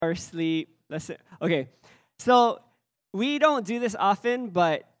or sleep. Okay, so we don't do this often,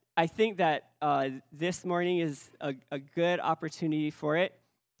 but I think that this morning is a good opportunity for it.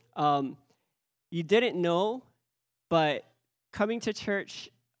 You didn't know, but coming to church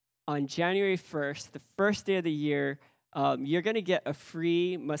on January 1st, the first day of the year, you're going to get a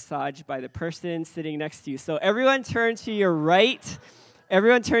free massage by the person sitting next to you. So everyone turn to your right.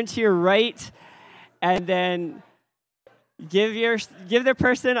 Everyone turn to your right, and then give the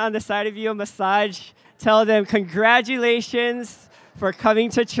person on the side of you a massage. Tell them, congratulations for coming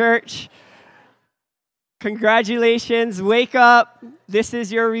to church. Congratulations, wake up. This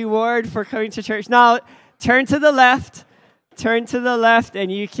is your reward for coming to church. Now, turn to the left. Turn to the left,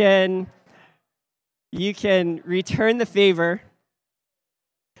 and you can return the favor.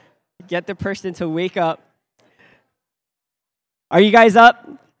 Get the person to wake up. Are you guys up?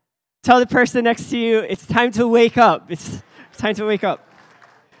 Tell the person next to you, it's time to wake up. It's time to wake up.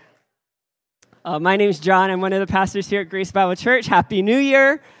 My name is John. I'm one of the pastors here at Grace Bible Church. Happy New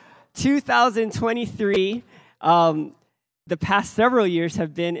Year, 2023. The past several years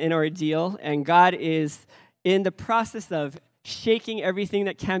have been an ordeal, and God is in the process of shaking everything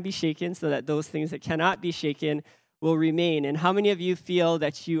that can be shaken so that those things that cannot be shaken will remain. And how many of you feel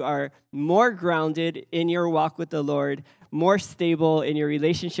that you are more grounded in your walk with the Lord, more stable in your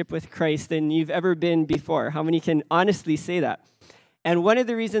relationship with Christ than you've ever been before? How many can honestly say that? And one of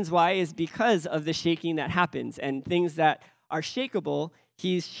the reasons why is because of the shaking that happens, and things that are shakeable,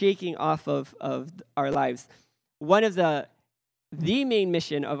 he's shaking off of our lives. One of the main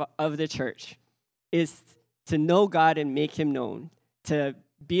mission of the church is to know God and make him known, to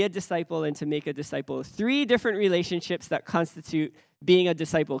be a disciple and to make a disciple. 3 different relationships that constitute being a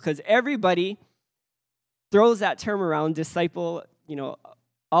disciple, because everybody throws that term around, disciple,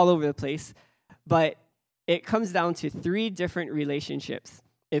 all over the place, but it comes down to 3 different relationships.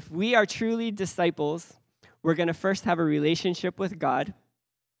 If we are truly disciples, we're going to first have a relationship with God.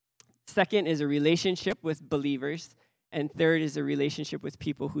 Second is a relationship with believers. And third is a relationship with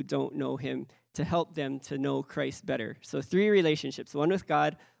people who don't know him, to help them to know Christ better. So 3 relationships, one with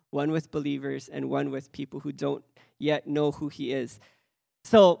God, one with believers, and one with people who don't yet know who he is.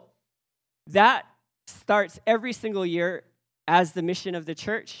 So that starts every single year as the mission of the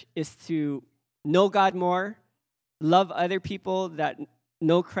church is to know God more, love other people that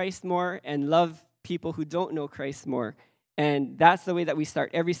know Christ more, and love people who don't know Christ more. And that's the way that we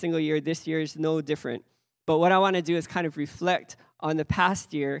start every single year. This year is no different. But what I want to do is kind of reflect on the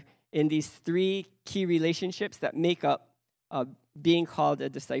past year in these 3 key relationships that make up being called a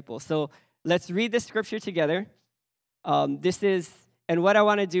disciple. So let's read this scripture together. And what I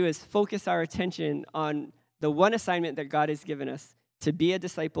want to do is focus our attention on the one assignment that God has given us, to be a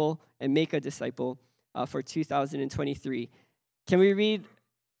disciple and make a disciple for 2023. Can we read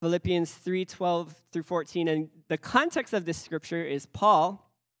Philippians 3:12 through 14? And the context of this scripture is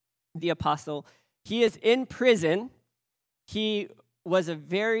Paul, the apostle. He is in prison. He was a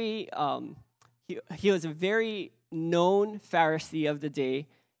very known Pharisee of the day.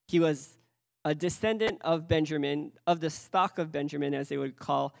 He was a descendant of Benjamin, of the stock of Benjamin, as they would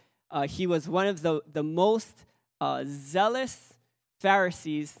call. He was one of the most zealous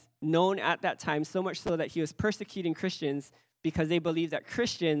Pharisees known at that time, so much so that he was persecuting Christians because they believed that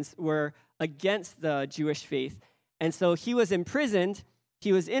Christians were against the Jewish faith. And so he was imprisoned.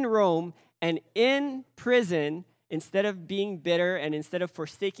 He was in Rome, and in prison, instead of being bitter and instead of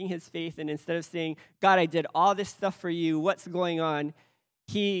forsaking his faith and instead of saying, God, I did all this stuff for you, what's going on?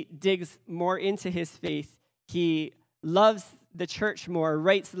 He digs more into his faith. He loves the church more,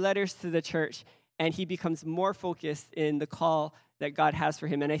 writes letters to the church, and he becomes more focused in the call that God has for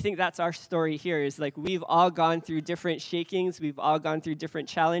him. And I think that's our story here, is like we've all gone through different shakings. We've all gone through different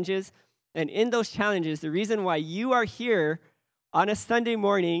challenges. And in those challenges, the reason why you are here on a Sunday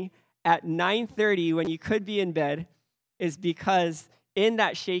morning at 9:30 when you could be in bed is because in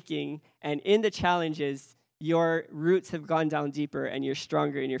that shaking and in the challenges, your roots have gone down deeper and you're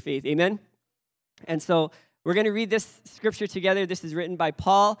stronger in your faith. Amen? And so we're going to read this scripture together. This is written by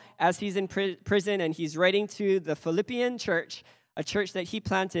Paul as he's in prison, and he's writing to the Philippian church, a church that he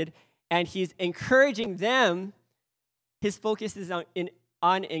planted, and he's encouraging them. His focus is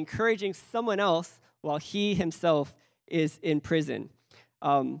on encouraging someone else while he himself is in prison.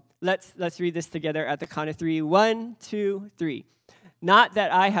 Let's read this together at the count of 3. 1, 2, 3. Not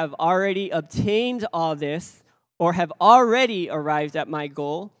that I have already obtained all this or have already arrived at my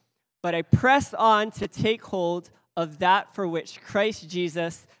goal, but I press on to take hold of that for which Christ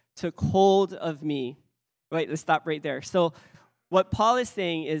Jesus took hold of me. Wait, let's stop right there. So what Paul is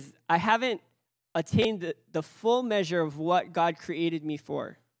saying is, I haven't attained the full measure of what God created me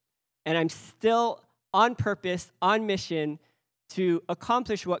for. and I'm still on purpose, on mission to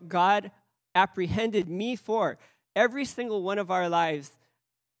accomplish what God apprehended me for. Every single one of our lives,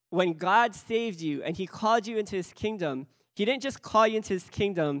 when God saved you and he called you into his kingdom, he didn't just call you into his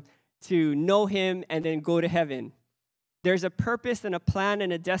kingdom to know him and then go to heaven. There's a purpose and a plan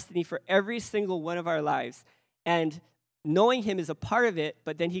and a destiny for every single one of our lives. And knowing him is a part of it,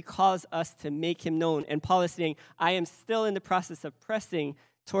 but then he calls us to make him known. And Paul is saying, I am still in the process of pressing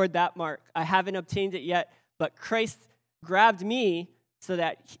toward that mark. I haven't obtained it yet, but Christ grabbed me so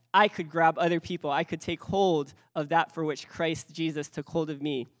that I could grab other people. I could take hold of that for which Christ Jesus took hold of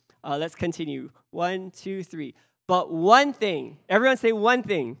me. Let's continue. 1, 2, 3. But one thing, everyone say one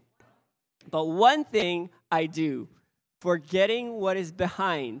thing. But one thing I do, forgetting what is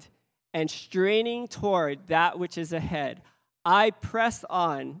behind and straining toward that which is ahead, I press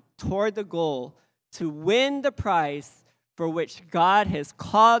on toward the goal to win the prize for which God has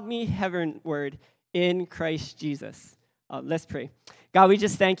called me heavenward in Christ Jesus. Let's pray. God, we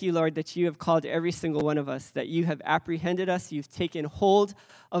just thank you, Lord, that you have called every single one of us, that you have apprehended us, you've taken hold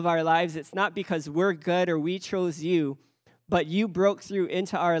of our lives. It's not because we're good or we chose you, but you broke through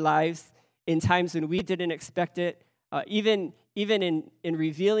into our lives in times when we didn't expect it. Even in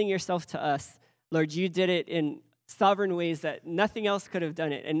revealing yourself to us, Lord, you did it in sovereign ways that nothing else could have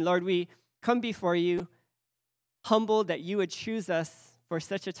done it. And Lord, we come before you, humbled that you would choose us for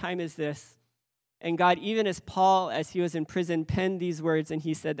such a time as this. And God, even as Paul, as he was in prison, penned these words, and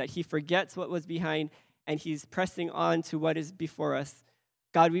he said that he forgets what was behind, and he's pressing on to what is before us.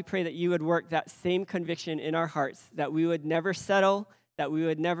 God, we pray that you would work that same conviction in our hearts, that we would never settle, that we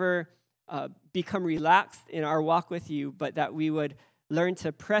would never become relaxed in our walk with you, but that we would learn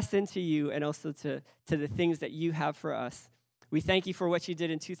to press into you and also to the things that you have for us. We thank you for what you did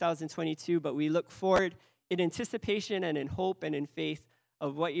in 2022, but we look forward in anticipation and in hope and in faith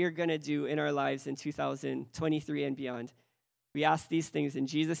of what you're going to do in our lives in 2023 and beyond. We ask these things in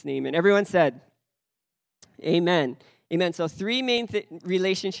Jesus' name. And everyone said, amen. Amen. So 3 main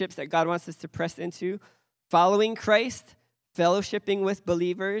relationships that God wants us to press into: following Christ, fellowshipping with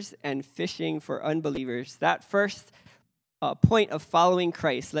believers, and fishing for unbelievers. That first point of following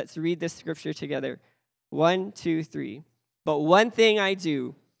Christ, let's read this scripture together. 1, 2, 3. But one thing I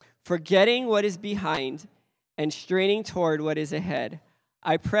do, forgetting what is behind and straining toward what is ahead,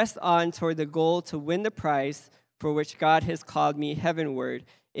 I press on toward the goal to win the prize for which God has called me heavenward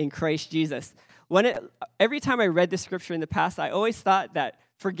in Christ Jesus. Every time I read this scripture in the past, I always thought that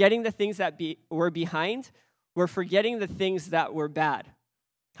forgetting the things that were behind, we're forgetting the things that were bad.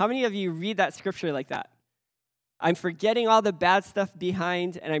 How many of you read that scripture like that? I'm forgetting all the bad stuff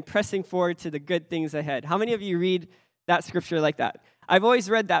behind, and I'm pressing forward to the good things ahead. How many of you read that scripture like that? I've always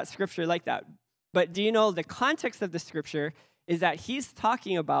read that scripture like that. But do you know the context of the scripture is that he's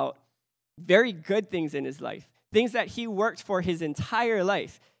talking about very good things in his life, things that he worked for his entire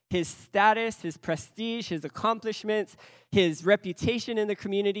life, his status, his prestige, his accomplishments, his reputation in the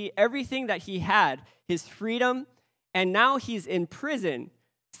community, everything that he had, his freedom, and now he's in prison.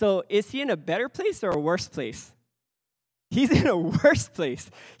 So is he in a better place or a worse place? He's in a worse place.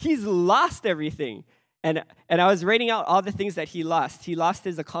 He's lost everything. And I was writing out all the things that he lost. He lost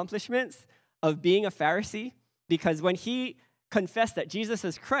his accomplishments of being a Pharisee, because when he confessed that Jesus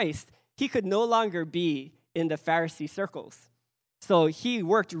is Christ, he could no longer be in the Pharisee circles. So he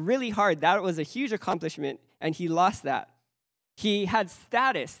worked really hard. That was a huge accomplishment, and he lost that. He had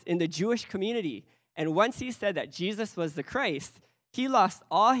status in the Jewish community, and once he said that Jesus was the Christ, he lost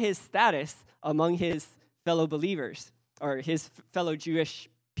all his status among his fellow believers or his fellow Jewish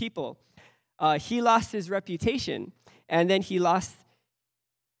people. He lost his reputation, and then he lost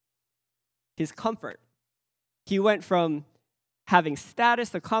his comfort. He went from having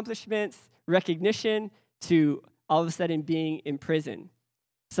status, accomplishments, recognition, to all of a sudden being in prison.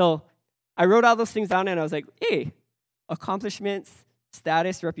 So I wrote all those things down, and I was like, hey, accomplishments,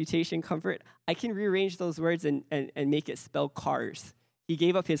 status, reputation, comfort, I can rearrange those words and make it spell cars. He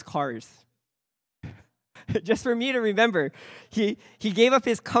gave up his cars. Just for me to remember, he gave up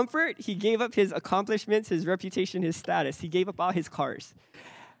his comfort, he gave up his accomplishments, his reputation, his status. He gave up all his cars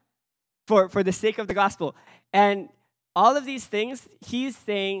for the sake of the gospel. And all of these things, he's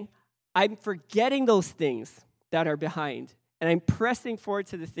saying, I'm forgetting those things that are behind, and I'm pressing forward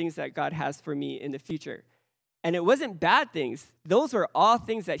to the things that God has for me in the future. And it wasn't bad things. Those were all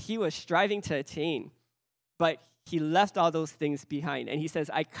things that he was striving to attain. But he left all those things behind. And he says,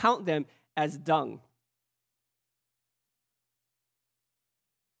 I count them as dung.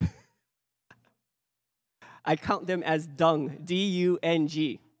 I count them as dung,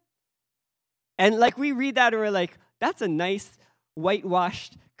 D-U-N-G. And like we read that and we're like, that's a nice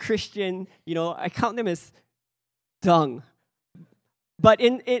whitewashed Christian, I count them as dung. But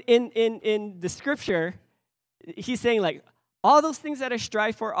in the scripture, he's saying, like, all those things that I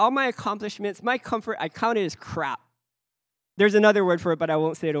strive for, all my accomplishments, my comfort, I count it as crap. There's another word for it, but I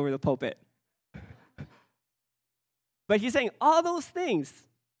won't say it over the pulpit. But he's saying all those things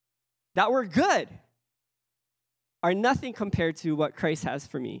that were good are nothing compared to what Christ has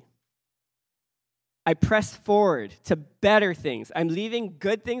for me. I press forward to better things. I'm leaving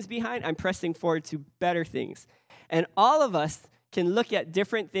good things behind. I'm pressing forward to better things. And all of us can look at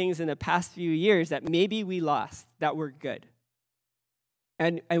different things in the past few years that maybe we lost that were good.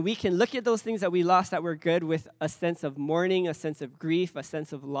 And we can look at those things that we lost that were good with a sense of mourning, a sense of grief, a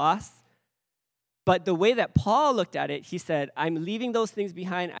sense of loss. But the way that Paul looked at it, he said, I'm leaving those things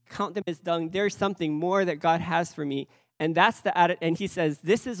behind. I count them as dung. There's something more that God has for me. And that's the attitude. And he says,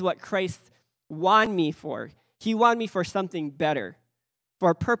 this is what Christ won me for. He won me for something better, for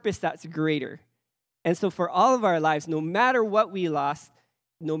a purpose that's greater. And so for all of our lives, no matter what we lost,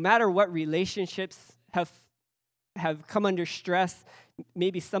 no matter what relationships have come under stress,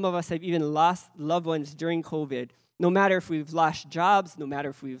 maybe some of us have even lost loved ones during COVID, no matter if we've lost jobs, no matter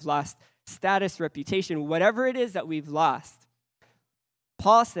if we've lost status, reputation, whatever it is that we've lost,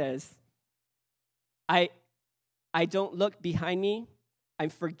 Paul says, I don't look behind me. I'm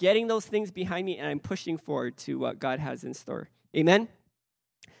forgetting those things behind me, and I'm pushing forward to what God has in store. Amen?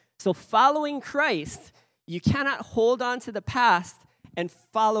 So following Christ, you cannot hold on to the past and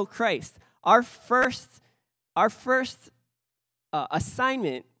follow Christ. Our first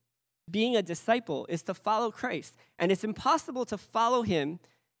assignment, being a disciple, is to follow Christ. And it's impossible to follow him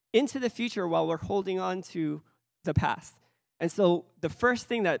into the future while we're holding on to the past. And so the first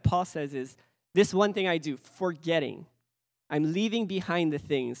thing that Paul says is, this one thing I do, forgetting. I'm leaving behind the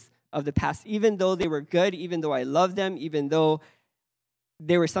things of the past, even though they were good, even though I love them, even though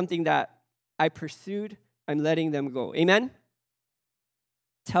they were something that I pursued, I'm letting them go. Amen?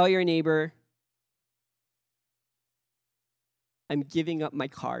 Tell your neighbor, I'm giving up my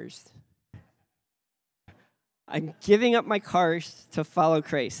cars. I'm giving up my cars to follow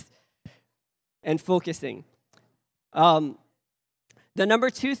Christ and focusing. The number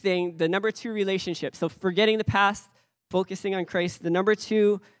two relationship. So forgetting the past, focusing on Christ. The number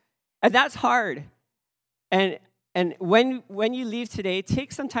two, and that's hard. And when you leave today,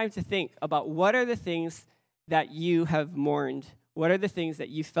 take some time to think about what are the things that you have mourned. What are the things that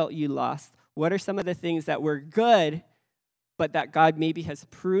you felt you lost? What are some of the things that were good, but that God maybe has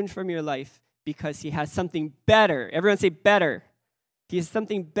pruned from your life because he has something better? Everyone say better. He has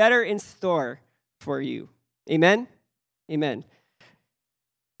something better in store for you. Amen? Amen.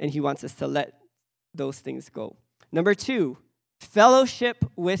 And he wants us to let those things go. Number two, fellowship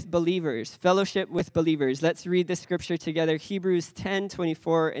with believers. Fellowship with believers. Let's read the scripture together. Hebrews 10,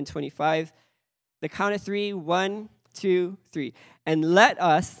 24 and 25. The count of three. 1, 2, 3. And let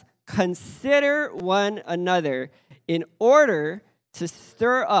us consider one another in order to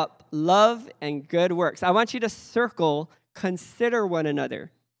stir up love and good works. I want you to circle, consider one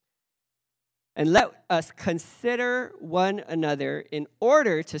another. And let us consider one another in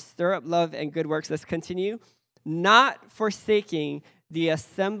order to stir up love and good works. Let's continue. Not forsaking the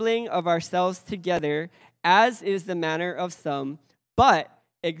assembling of ourselves together, as is the manner of some, but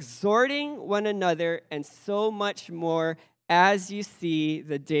exhorting one another, and so much more as you see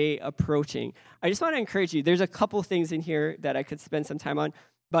the day approaching. I just want to encourage you. There's a couple things in here that I could spend some time on,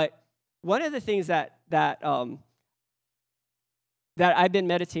 but one of the things that I've been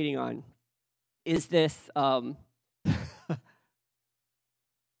meditating on is this. I'm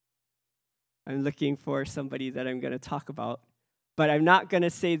looking for somebody that I'm going to talk about, but I'm not going to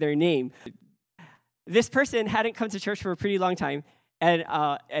say their name. This person hadn't come to church for a pretty long time, and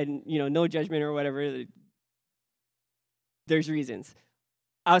no judgment or whatever. There's reasons.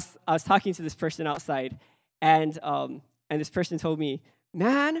 I was talking to this person outside, and this person told me,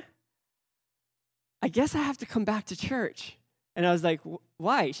 "Man, I guess I have to come back to church." And I was like,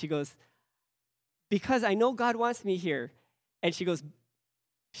 "Why?" She goes, "Because I know God wants me here." And she goes,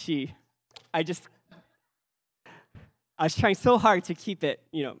 I was trying so hard to keep it,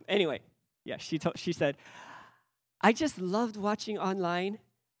 Anyway, yeah, she said, "I just loved watching online.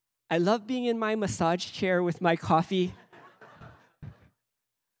 I love being in my massage chair with my coffee,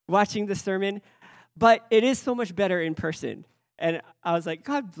 watching the sermon, but it is so much better in person." And I was like,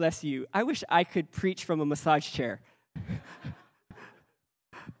 "God bless you. I wish I could preach from a massage chair."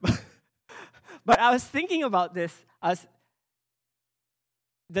 But I was thinking about this.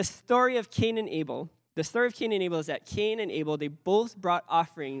 The story of Cain and Abel. The story of Cain and Abel is that Cain and Abel, they both brought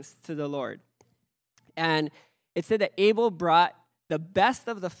offerings to the Lord. And it said that Abel brought the best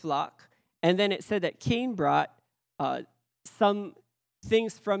of the flock, and then it said that Cain brought some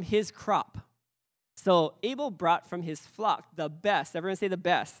things from his crop. So Abel brought from his flock the best. Everyone say the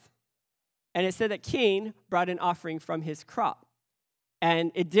best. And it said that Cain brought an offering from his crop.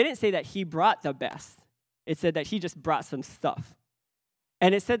 And it didn't say that he brought the best. It said that he just brought some stuff.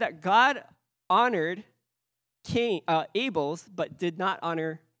 And it said that God honored Abel's, but did not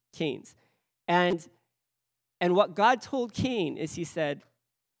honor Cain's. And what God told Cain is he said,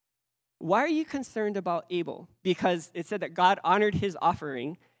 why are you concerned about Abel? Because it said that God honored his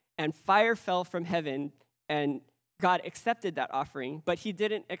offering, and fire fell from heaven, and God accepted that offering, but he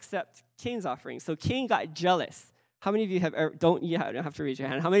didn't accept Cain's offering. So Cain got jealous. How many of you have ever, don't have to raise your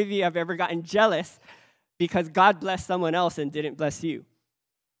hand. How many of you have ever gotten jealous because God blessed someone else and didn't bless you?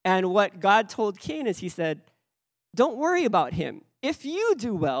 And what God told Cain is he said, don't worry about him. If you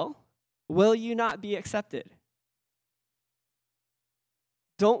do well, will you not be accepted?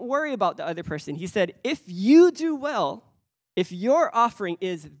 Don't worry about the other person. He said, if you do well, if your offering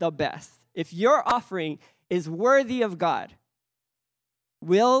is the best, if your offering is worthy of God,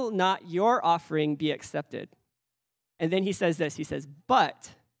 will not your offering be accepted? And then he says this, he says, but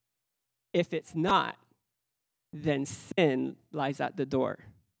if it's not, then sin lies at the door.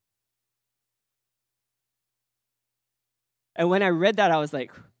 And when I read that, I was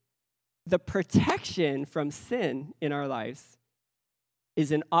like, the protection from sin in our lives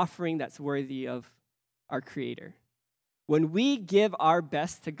is an offering that's worthy of our Creator. When we give our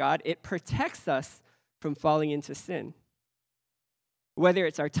best to God, it protects us from falling into sin. Whether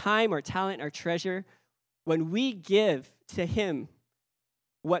it's our time, our talent, our treasure, when we give to Him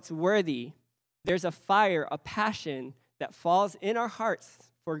what's worthy, there's a fire, a passion that falls in our hearts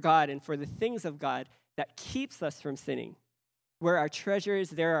for God and for the things of God that keeps us from sinning. Where our treasure is,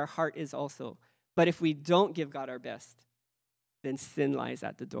 there our heart is also. But if we don't give God our best, then sin lies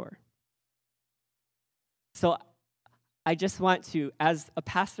at the door. So I just want to, as a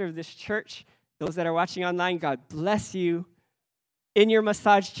pastor of this church, those that are watching online, God bless you. In your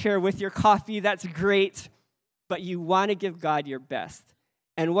massage chair with your coffee, that's great. But you want to give God your best.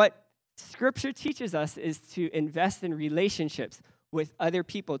 And what Scripture teaches us is to invest in relationships with other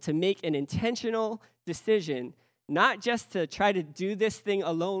people, to make an intentional decision, not just to try to do this thing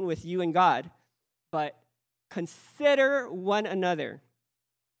alone with you and God, but consider one another,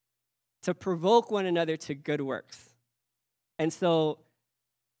 to provoke one another to good works. And so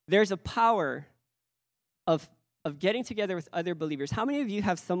there's a power of getting together with other believers. How many of you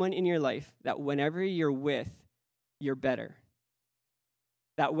have someone in your life that whenever you're with, you're better?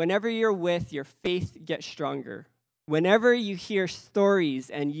 That whenever you're with, your faith gets stronger. Whenever you hear stories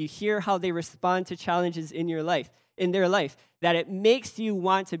and you hear how they respond to challenges in their life, that it makes you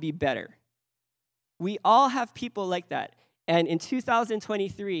want to be better. We all have people like that. And in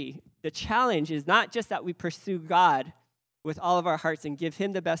 2023, the challenge is not just that we pursue God with all of our hearts and give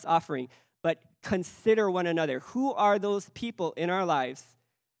Him the best offering, but consider one another. Who are those people in our lives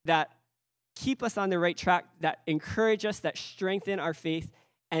that keep us on the right track, that encourage us, that strengthen our faith,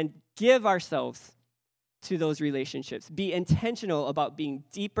 and give ourselves to those relationships? Be intentional about being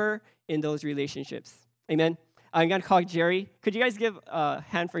deeper in those relationships. Amen? I'm going to call Jerry. Could you guys give a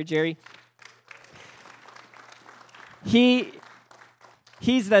hand for Jerry? He's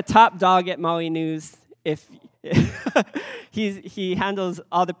the top dog at Maui News. If he handles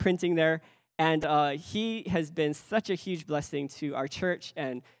all the printing there, and he has been such a huge blessing to our church.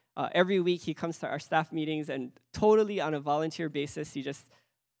 And every week he comes to our staff meetings, and totally on a volunteer basis, he just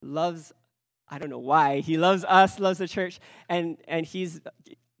loves. I don't know why he loves us, loves the church, and he's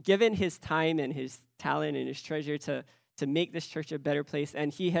given his time and his talent and his treasure to make this church a better place.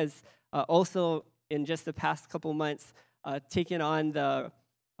 And he has also, in just the past couple months, taken on the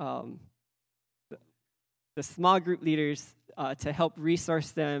small group leaders to help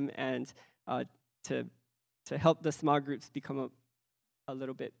resource them and to help the small groups become a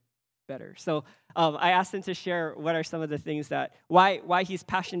little bit better. So I asked him to share what are some of the things that, why he's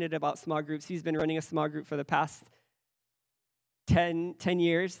passionate about small groups. He's been running a small group for the past 10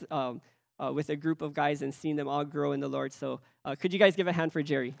 years with a group of guys and seeing them all grow in the Lord. So could you guys give a hand for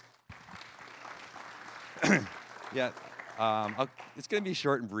Jerry? Yeah, it's going to be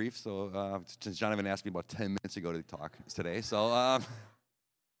short and brief. So since Jonathan asked me about 10 minutes ago to talk today, so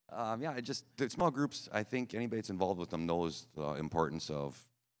the small groups. I think anybody that's involved with them knows the importance of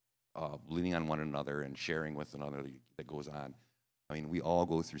leaning on one another and sharing with one another that goes on. I mean, we all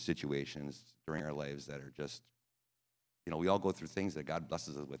go through situations during our lives that are just, we all go through things that God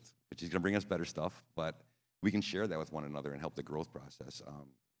blesses us with, which is going to bring us better stuff, but we can share that with one another and help the growth process.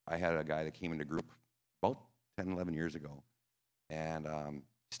 I had a guy that came into group about 10, 11 years ago, And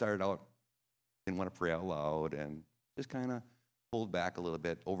he started out, didn't want to pray out loud and just kind of pulled back a little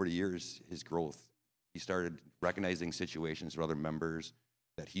bit. Over the years, his growth, he started recognizing situations with other members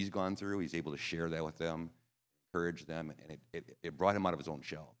that he's gone through. He's able to share that with them, encourage them, and it brought him out of his own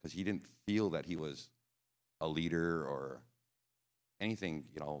shell because he didn't feel that he was a leader or anything,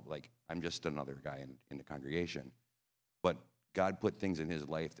 like I'm just another guy in the congregation. But God put things in his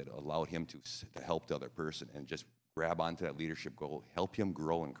life that allowed him to help the other person and just grab onto that leadership goal, help him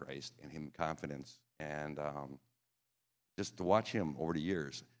grow in Christ and him confidence. And just to watch him over the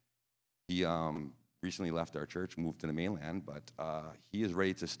years, he recently left our church, moved to the mainland, but he is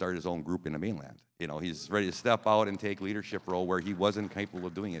ready to start his own group in the mainland. He's ready to step out and take leadership role where he wasn't capable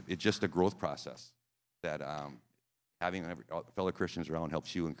of doing it. It's just a growth process that having fellow Christians around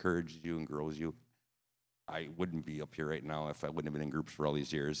helps you, encourages you, and grows you. I wouldn't be up here right now if I wouldn't have been in groups for all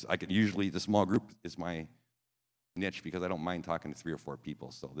these years. The small group is my niche because I don't mind talking to 3 or 4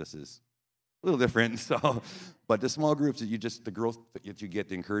 people, so this is a little different. But the small groups, the growth that you get,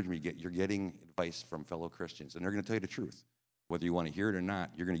 the encouragement you get, you're getting advice from fellow Christians, and they're going to tell you the truth. Whether you want to hear it or not,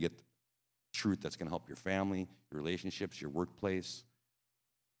 you're going to get truth that's going to help your family, your relationships, your workplace.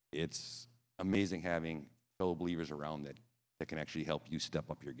 It's amazing having fellow believers around that can actually help you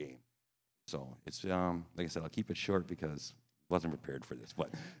step up your game. So it's, like I said, I'll keep it short because I wasn't prepared for this,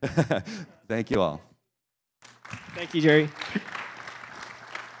 but thank you all. Thank you, Jerry.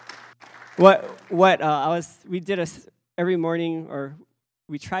 We did every morning, or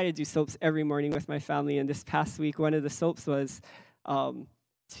we try to do soaps every morning with my family, and this past week, one of the soaps was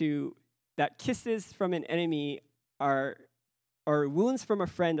that kisses from an enemy or wounds from a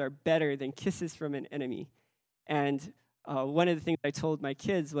friend are better than kisses from an enemy. And one of the things I told my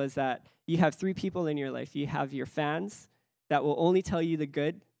kids was that you have 3 people in your life. You have your fans that will only tell you the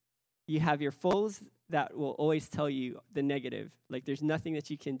good. You have your foes that will always tell you the negative. Like there's nothing that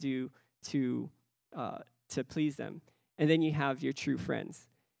you can do to please them. And then you have your true friends.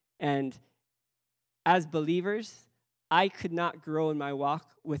 And as believers, I could not grow in my walk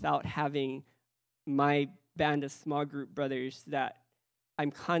without having my band of small group brothers that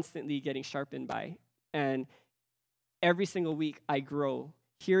I'm constantly getting sharpened by. And every single week I grow,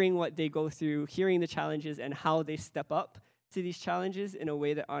 hearing what they go through, hearing the challenges and how they step up to these challenges in a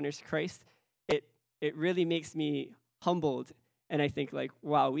way that honors Christ. It really makes me humbled. And I think like,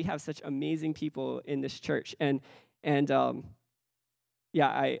 wow, we have such amazing people in this church. I want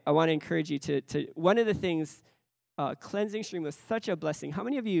to encourage you to one of the things, Cleansing Stream was such a blessing. How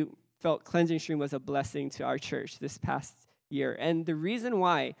many of you felt Cleansing Stream was a blessing to our church this past year? And the reason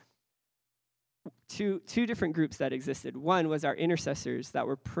why, two different groups that existed. One was our intercessors that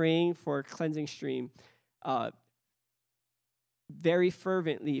were praying for Cleansing Stream very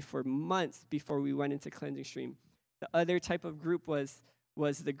fervently for months before we went into Cleansing Stream. The other type of group was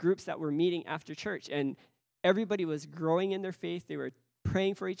the groups that were meeting after church, and everybody was growing in their faith. They were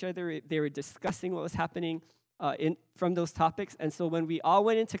praying for each other. They were discussing what was happening from those topics. And so when we all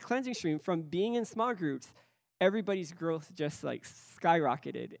went into Cleansing Stream, from being in small groups, everybody's growth just like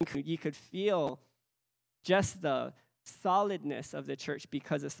skyrocketed. You could feel just the solidness of the church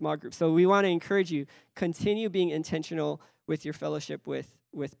because of small groups. So we want to encourage you, continue being intentional with your fellowship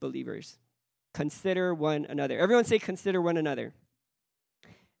with believers. Consider one another. Everyone say, consider one another.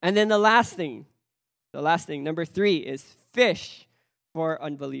 And then the last thing, number 3, is fish for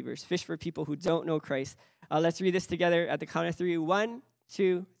unbelievers. Fish for people who don't know Christ. Let's read this together at the count of 3. 1,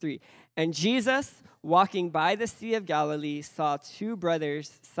 2, 3. And Jesus, walking by the Sea of Galilee, saw 2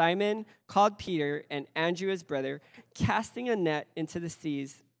 brothers, Simon, called Peter, and Andrew his brother, casting a net into the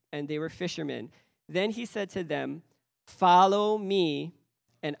seas, and they were fishermen. Then he said to them, "Follow me,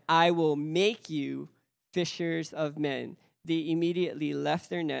 and I will make you fishers of men." They immediately left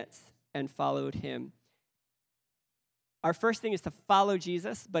their nets and followed him. Our first thing is to follow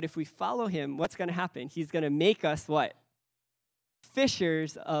Jesus, but if we follow him, what's going to happen? He's going to make us what?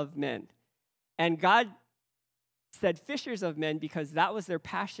 Fishers of men. And God said fishers of men because that was their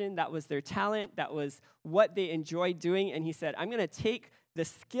passion, that was their talent, that was what they enjoyed doing. And he said, I'm going to take the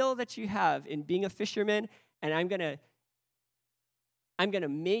skill that you have in being a fisherman, and I'm going to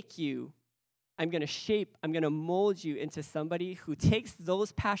make you, I'm going to shape, I'm going to mold you into somebody who takes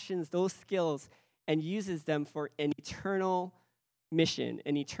those passions, those skills, and uses them for an eternal mission,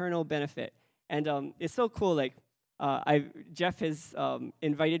 an eternal benefit. And it's so cool. Like, Jeff has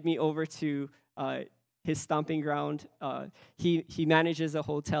invited me over to his stomping ground. He manages a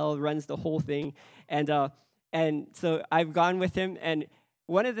hotel, runs the whole thing, and so I've gone with him. And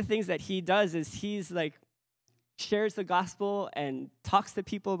one of the things that he does is he's like shares the gospel and talks to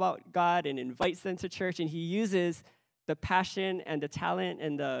people about God and invites them to church. And he uses the passion and the talent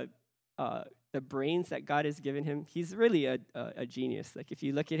and the brains that God has given him, he's really a genius. Like if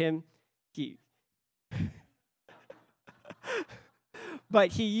you look at him, he but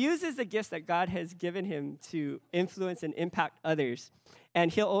he uses the gifts that God has given him to influence and impact others.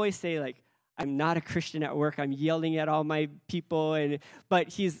 And he'll always say, like, I'm not a Christian at work. I'm yelling at all my people. But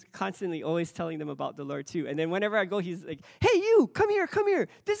he's constantly always telling them about the Lord too. And then whenever I go, he's like, hey, you, come here, come here.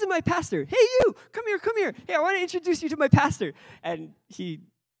 This is my pastor. Hey, you, come here, come here. Hey, I want to introduce you to my pastor. And he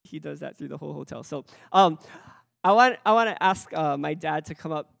does that through the whole hotel. So I want to ask my dad to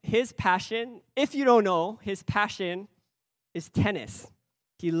come up. His passion, if you don't know, his passion is tennis.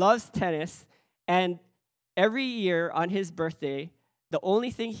 He loves tennis, and every year on his birthday, the only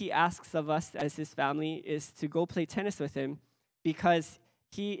thing he asks of us as his family is to go play tennis with him because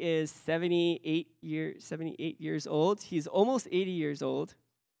he is 78 years old. He's almost 80 years old.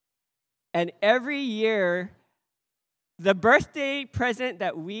 And every year, the birthday present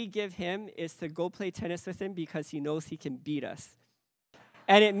that we give him is to go play tennis with him because he knows he can beat us.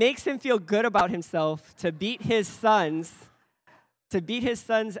 And it makes him feel good about himself to beat his sons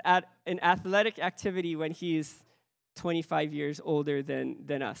at an athletic activity when he's 25 years older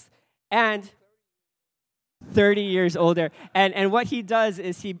than us. And 30 years older. And what he does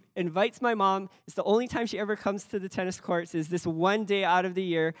is he invites my mom. It's the only time she ever comes to the tennis courts is this one day out of the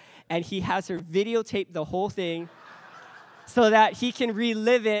year. And he has her videotape the whole thing so that he can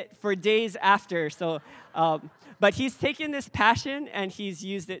relive it for days after. So, but he's taken this passion and he's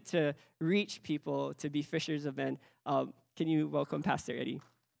used it to reach people, to be fishers of men. Can you welcome Pastor Eddie?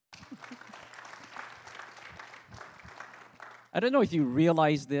 I don't know if you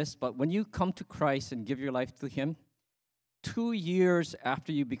realize this, but when you come to Christ and give your life to Him, 2 years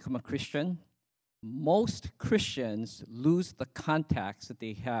after you become a Christian, most Christians lose the contacts that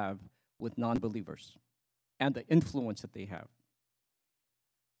they have with non-believers and the influence that they have.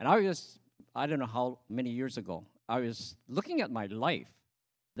 And I don't know how many years ago, I was looking at my life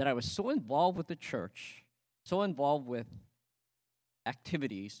that I was so involved with the church, so involved with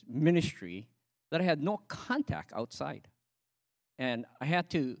activities, ministry, that I had no contact outside. And I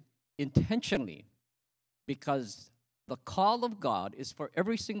had to intentionally, because the call of God is for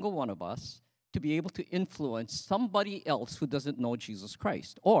every single one of us to be able to influence somebody else who doesn't know Jesus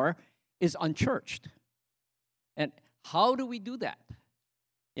Christ or is unchurched. And how do we do that?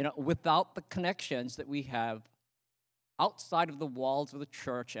 Without the connections that we have outside of the walls of the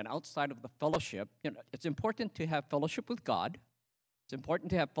church and outside of the fellowship. It's important to have fellowship with God. It's important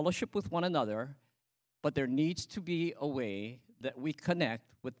to have fellowship with one another, but there needs to be a way that we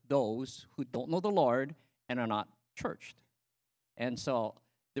connect with those who don't know the Lord and are not churched. And so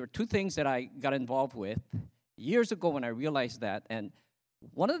there were two things that I got involved with years ago when I realized that. And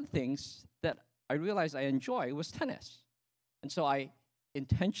one of the things that I realized I enjoy was tennis. And so I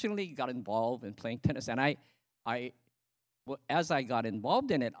intentionally got involved in playing tennis. And as I got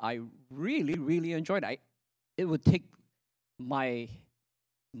involved in it, I really, really enjoyed it. It would take my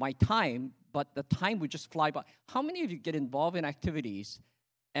time, but the time would just fly by. How many of you get involved in activities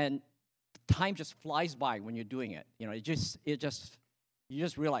and time just flies by when you're doing it? You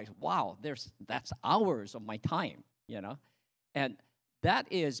just realize, wow, that's hours of my time, And that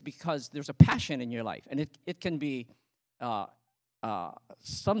is because there's a passion in your life. And it can be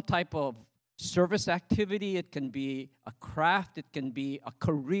some type of service activity. It can be a craft. It can be a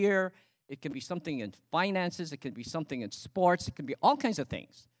career. It can be something in finances. It can be something in sports. It can be all kinds of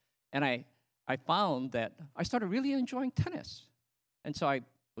things. And I found that I started really enjoying tennis. And so I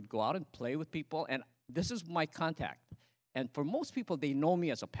would go out and play with people. And this is my contact. And for most people, they know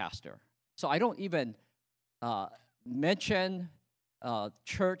me as a pastor. So I don't even mention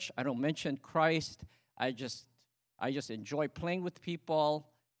church. I don't mention Christ. I just enjoy playing with people.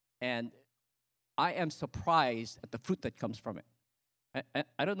 And I am surprised at the fruit that comes from it.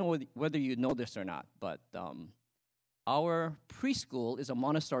 I don't know whether you know this or not, but our preschool is a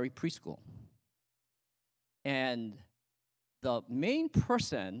Montessori preschool. And the main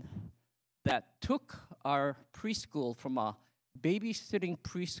person that took our preschool from a babysitting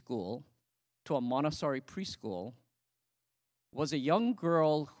preschool to a Montessori preschool was a young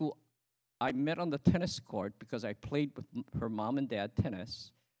girl who I met on the tennis court because I played with her mom and dad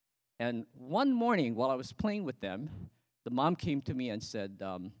tennis. And one morning while I was playing with them, the mom came to me and said,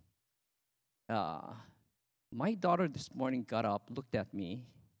 my daughter this morning got up, looked at me,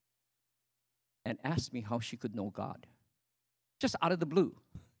 and asked me how she could know God. Just out of the blue.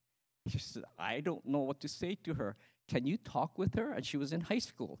 She said, I don't know what to say to her. Can you talk with her? And she was in high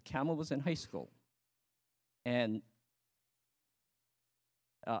school. Camel was in high school. And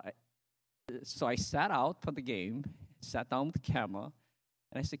so I sat out for the game, sat down with Kama,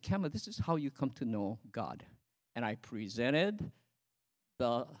 and I said, Kama, this is how you come to know God. And I presented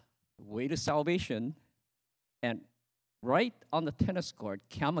the way to salvation, and right on the tennis court,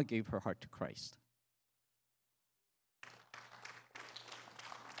 Kama gave her heart to Christ.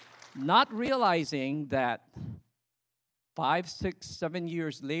 Not realizing that 5, 6, 7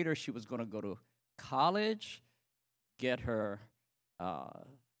 years later, she was going to go to college, get her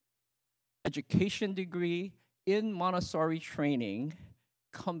education degree in Montessori training,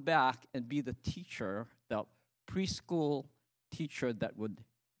 come back and be the teacher, the preschool teacher that would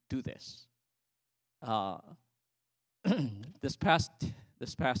do this. This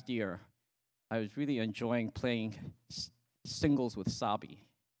past year, I was really enjoying playing singles with Sabi.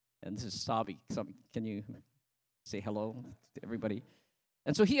 And this is Sabi. Can you say hello to everybody?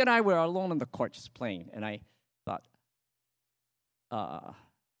 And so he and I were alone on the court just playing. And I thought,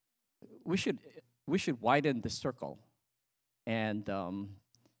 we should widen the circle. And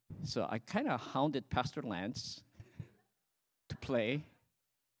so I kind of hounded Pastor Lance to play.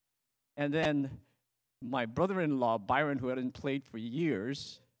 And then my brother-in-law, Byron, who hadn't played for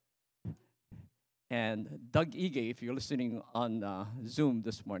years, and Doug Ige, if you're listening on Zoom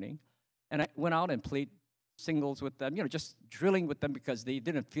this morning, and I went out and played singles with them, just drilling with them because they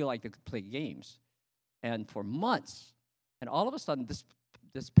didn't feel like they could play games. And for months, and all of a sudden,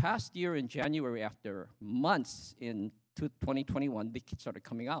 this past year in January, after months in 2021, they started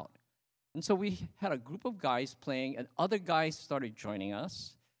coming out. And so we had a group of guys playing, and other guys started joining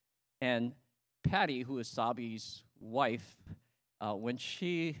us. And Patty, who is Sabi's wife, when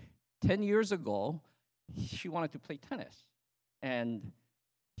 10 years ago, she wanted to play tennis. And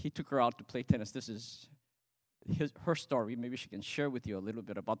he took her out to play tennis. This is her story. Maybe she can share with you a little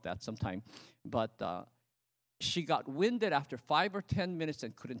bit about that sometime. But she got winded after 5 or 10 minutes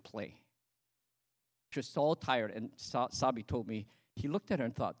and couldn't play. She was so tired. And Sabi told me, he looked at her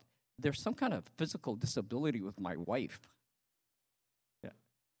and thought, there's some kind of physical disability with my wife. Yeah.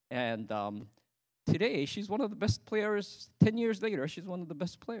 And today, she's one of the best players. 10 years later, she's one of the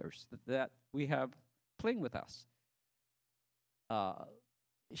best players that we have playing with us.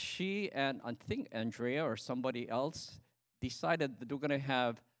 She and I think Andrea or somebody else decided that we're going to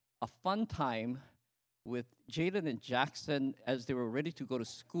have a fun time with Jaden and Jackson as they were ready to go to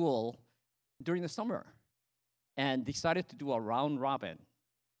school during the summer, and decided to do a round robin.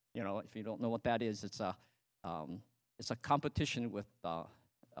 If you don't know what that is, it's a competition with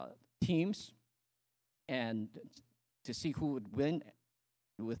teams, and to see who would win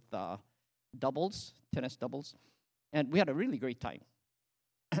with doubles, tennis doubles. And we had a really great time.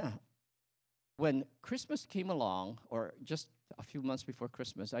 When Christmas came along, or just a few months before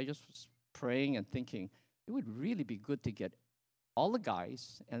Christmas, I just was praying and thinking, it would really be good to get all the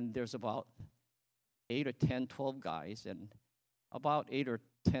guys, and there's about 8 or 10, 12 guys, and about 8 or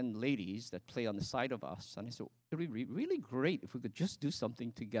 10 ladies that play on the side of us. And I said, it would be really great if we could just do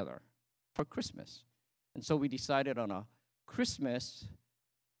something together for Christmas. And so we decided on a Christmas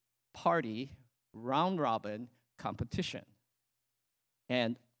party, round robin competition.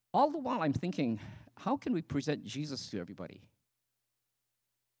 And all the while I'm thinking, how can we present Jesus to everybody?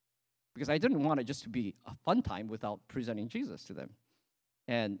 Because I didn't want it just to be a fun time without presenting Jesus to them.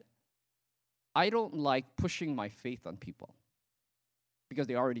 And I don't like pushing my faith on people, because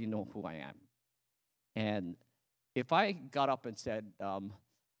they already know who I am. And if I got up and said,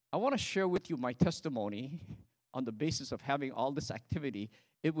 I want to share with you my testimony on the basis of having all this activity,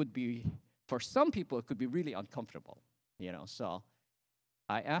 it would be, for some people, it could be really uncomfortable, So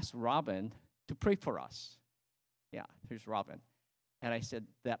I asked Robin to pray for us. Yeah, here's Robin. And I said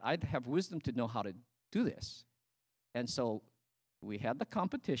that I'd have wisdom to know how to do this. And so we had the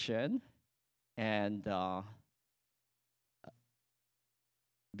competition, and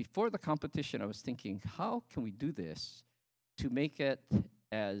before the competition, I was thinking, how can we do this to make it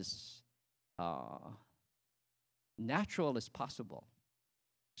as natural as possible?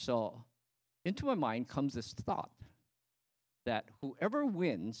 So into my mind comes this thought that whoever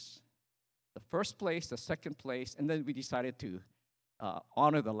wins the first place, the second place, and then we decided to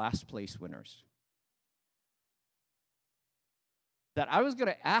honor the last place winners. That I was going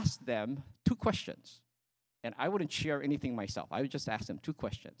to ask them 2 questions. And I wouldn't share anything myself. I would just ask them 2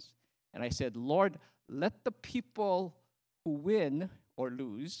 questions. And I said, Lord, let the people who win or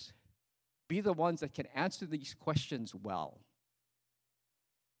lose be the ones that can answer these questions well.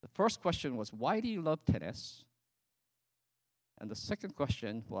 The first question was, why do you love tennis? And the second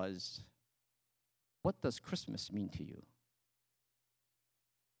question was, what does Christmas mean to you?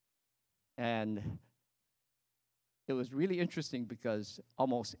 And it was really interesting because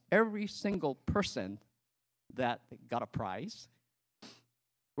almost every single person that got a prize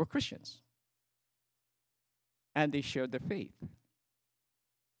were Christians. And they shared their faith.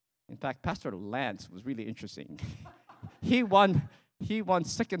 In fact, Pastor Lance was really interesting. He won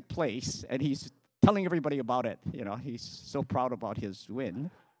second place, and he's telling everybody about it. You know, he's so proud about his win.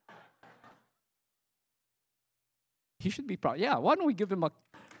 He should be proud. Yeah, why don't we give him a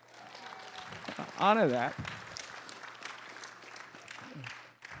honor that?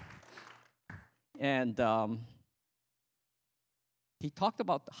 And he talked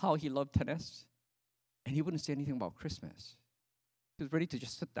about how he loved tennis, and he wouldn't say anything about Christmas. He was ready to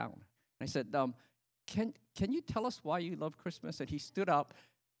just sit down. And I said, can you tell us why you love Christmas? And he stood up,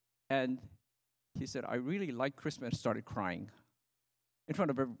 and he said, I really like Christmas, and started crying in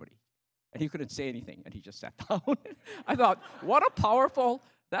front of everybody. And he couldn't say anything, and he just sat down. I thought,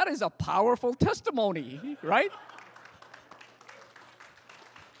 that is a powerful testimony, right?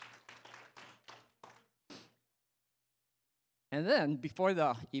 And then, before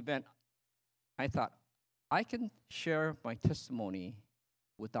the event, I thought, I can share my testimony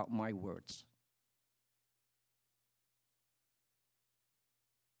without my words.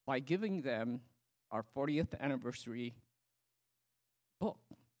 By giving them our 40th anniversary book,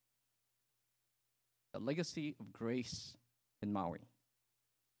 The Legacy of Grace in Maui.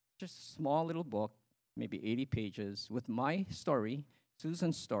 Just a small little book, maybe 80 pages, with my story,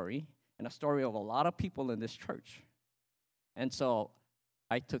 Susan's story, and a story of a lot of people in this church. And so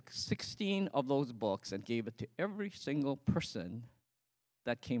I took 16 of those books and gave it to every single person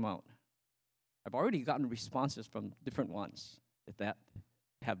that came out. I've already gotten responses from different ones that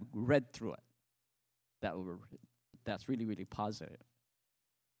have read through it. That's really, really positive.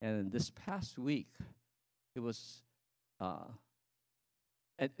 And this past week, it was,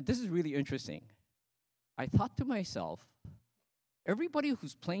 and this is really interesting. I thought to myself, everybody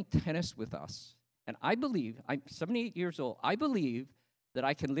who's playing tennis with us, and I believe, I'm 78 years old, I believe that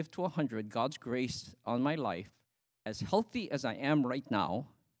I can live to 100, God's grace on my life, as healthy as I am right now,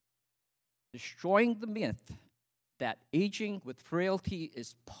 destroying the myth that aging with frailty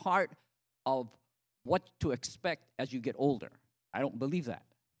is part of what to expect as you get older. I don't believe that.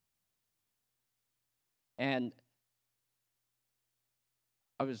 And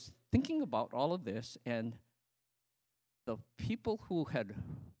I was thinking about all of this, and the people who had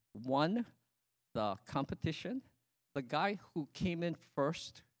won the competition, the guy who came in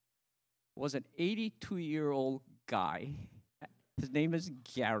first was an 82-year-old guy. His name is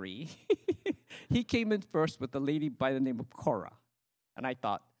Gary. He came in first with a lady by the name of Cora. And I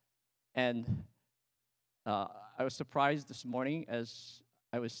thought, and I was surprised this morning as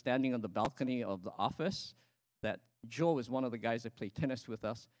I was standing on the balcony of the office that Joe is one of the guys that played tennis with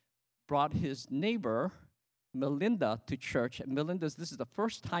us, brought his neighbor, Melinda, to church. And this is the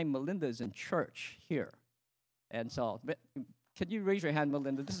first time Melinda is in church here. And so, can you raise your hand,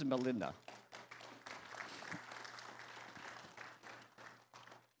 Melinda? This is Melinda.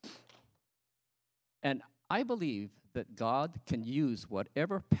 And I believe that God can use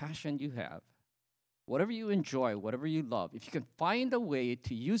whatever passion you have, whatever you enjoy, whatever you love. If you can find a way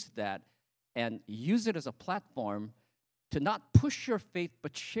to use that and use it as a platform to not push your faith,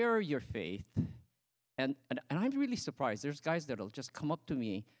 but share your faith. And I'm really surprised. There's guys that'll just come up to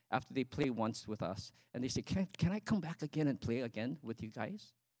me after they play once with us, and they say, can I come back again and play again with you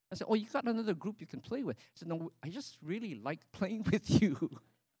guys? I said, oh, you got another group you can play with. I said, no, I just really like playing with you.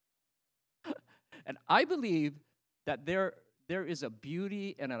 And I believe that there is a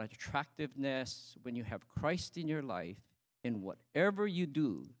beauty and an attractiveness when you have Christ in your life in whatever you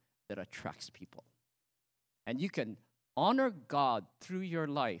do that attracts people. And you can honor God through your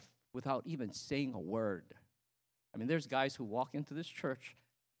life without even saying a word. I mean, there's guys who walk into this church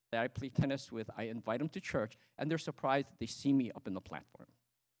that I play tennis with. I invite them to church, and they're surprised that they see me up in the platform.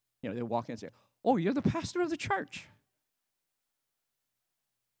 You know, they walk in and say, oh, you're the pastor of the church.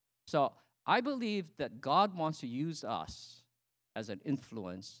 So I believe that God wants to use us as an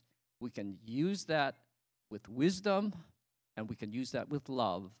influence. We can use that with wisdom, and we can use that with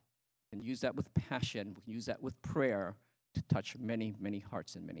love, we can use that with passion, we can use that with prayer to touch many, many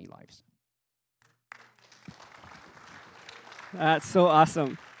hearts and many lives. That's so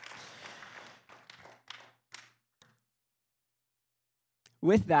awesome.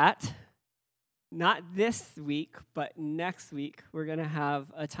 With that, not this week, but next week, we're going to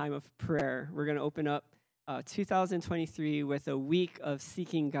have a time of prayer. We're going to open up 2023 with a week of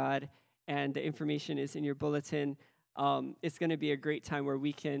seeking God, and the information is in your bulletin. It's going to be a great time where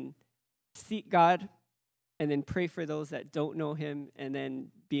we can seek God and then pray for those that don't know Him, and then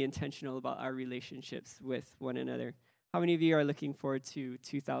be intentional about our relationships with one another. How many of you are looking forward to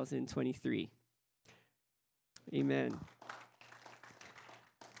 2023? Amen.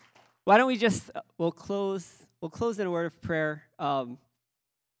 Why don't we just, we'll close in a word of prayer.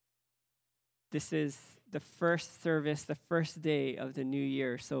 This is the first service, the first day of the new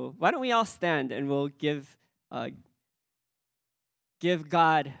year. So why don't we all stand and we'll give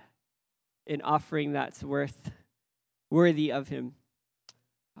God an offering that's worthy of him.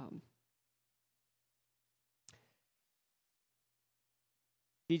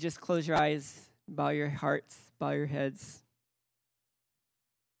 You just close your eyes, bow your hearts, bow your heads.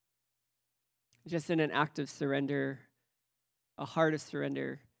 Just in an act of surrender, a heart of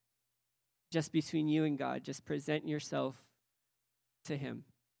surrender, just between you and God, just present yourself to him.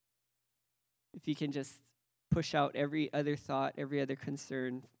 If you can just push out every other thought, every other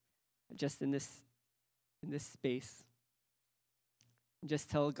concern, just in this space. Just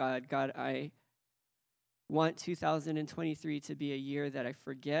tell God, I want 2023 to be a year that I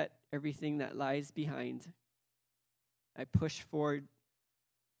forget everything that lies behind. I push forward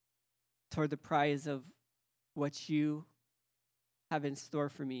toward the prize of what you have in store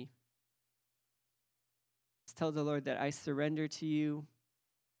for me. Just tell the Lord that I surrender to you,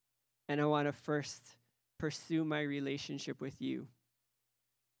 and I want to first pursue my relationship with you.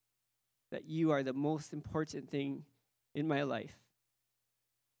 That you are the most important thing in my life.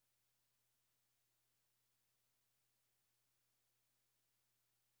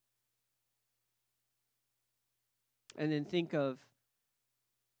 And then think of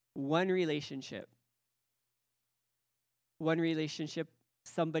one relationship,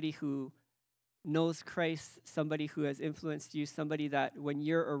 somebody who knows Christ, somebody who has influenced you, somebody that when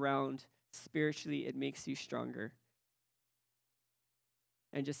you're around, spiritually it makes you stronger.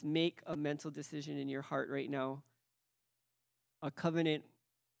 And just make a mental decision in your heart right now, a covenant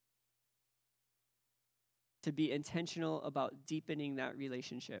to be intentional about deepening that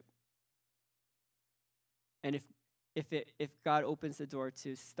relationship. And if God opens the door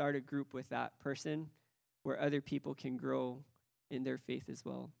to start a group with that person where other people can grow in their faith as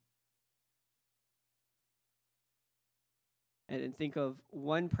well. And then think of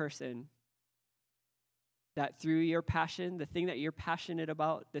one person that through your passion, the thing that you're passionate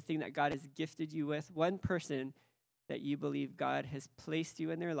about, the thing that God has gifted you with, one person that you believe God has placed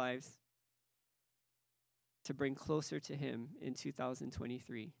you in their lives to bring closer to him in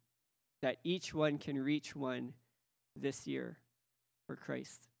 2023. That each one can reach one this year for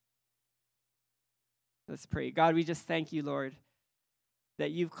Christ. Let's pray. God, we just thank you, Lord,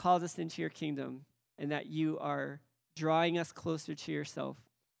 that you've called us into your kingdom and that you are drawing us closer to yourself,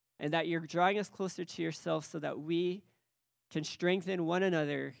 and that you're drawing us closer to yourself so that we can strengthen one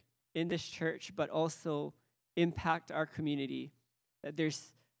another in this church, but also impact our community, that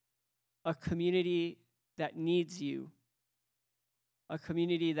there's a community that needs you, a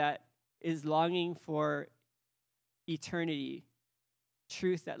community that is longing for eternity,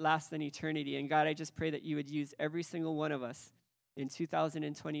 truth that lasts in eternity. And God, I just pray that you would use every single one of us in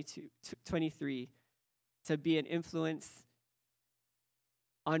 2023 to be an influence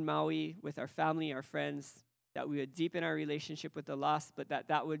on Maui with our family, our friends, that we would deepen our relationship with the lost, but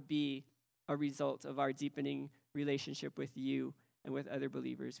that would be a result of our deepening relationship with you and with other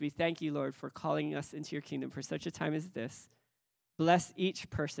believers. We thank you, Lord, for calling us into your kingdom for such a time as this. Bless each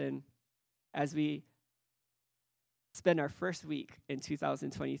person as we spend our first week in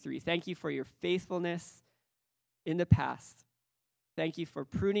 2023. Thank you for your faithfulness in the past. Thank you for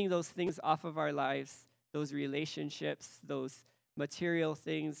pruning those things off of our lives, those relationships, those material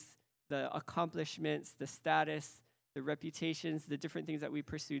things, the accomplishments, the status, the reputations, the different things that we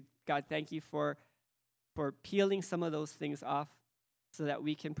pursued. God, thank you for peeling some of those things off so that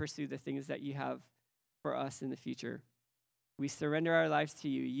we can pursue the things that you have for us in the future. We surrender our lives to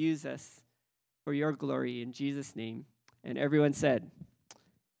you. Use us for your glory in Jesus' name. And everyone said,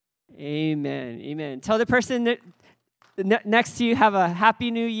 amen, amen. Tell the person that next to you, have a happy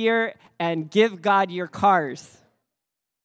new year and give God your cars.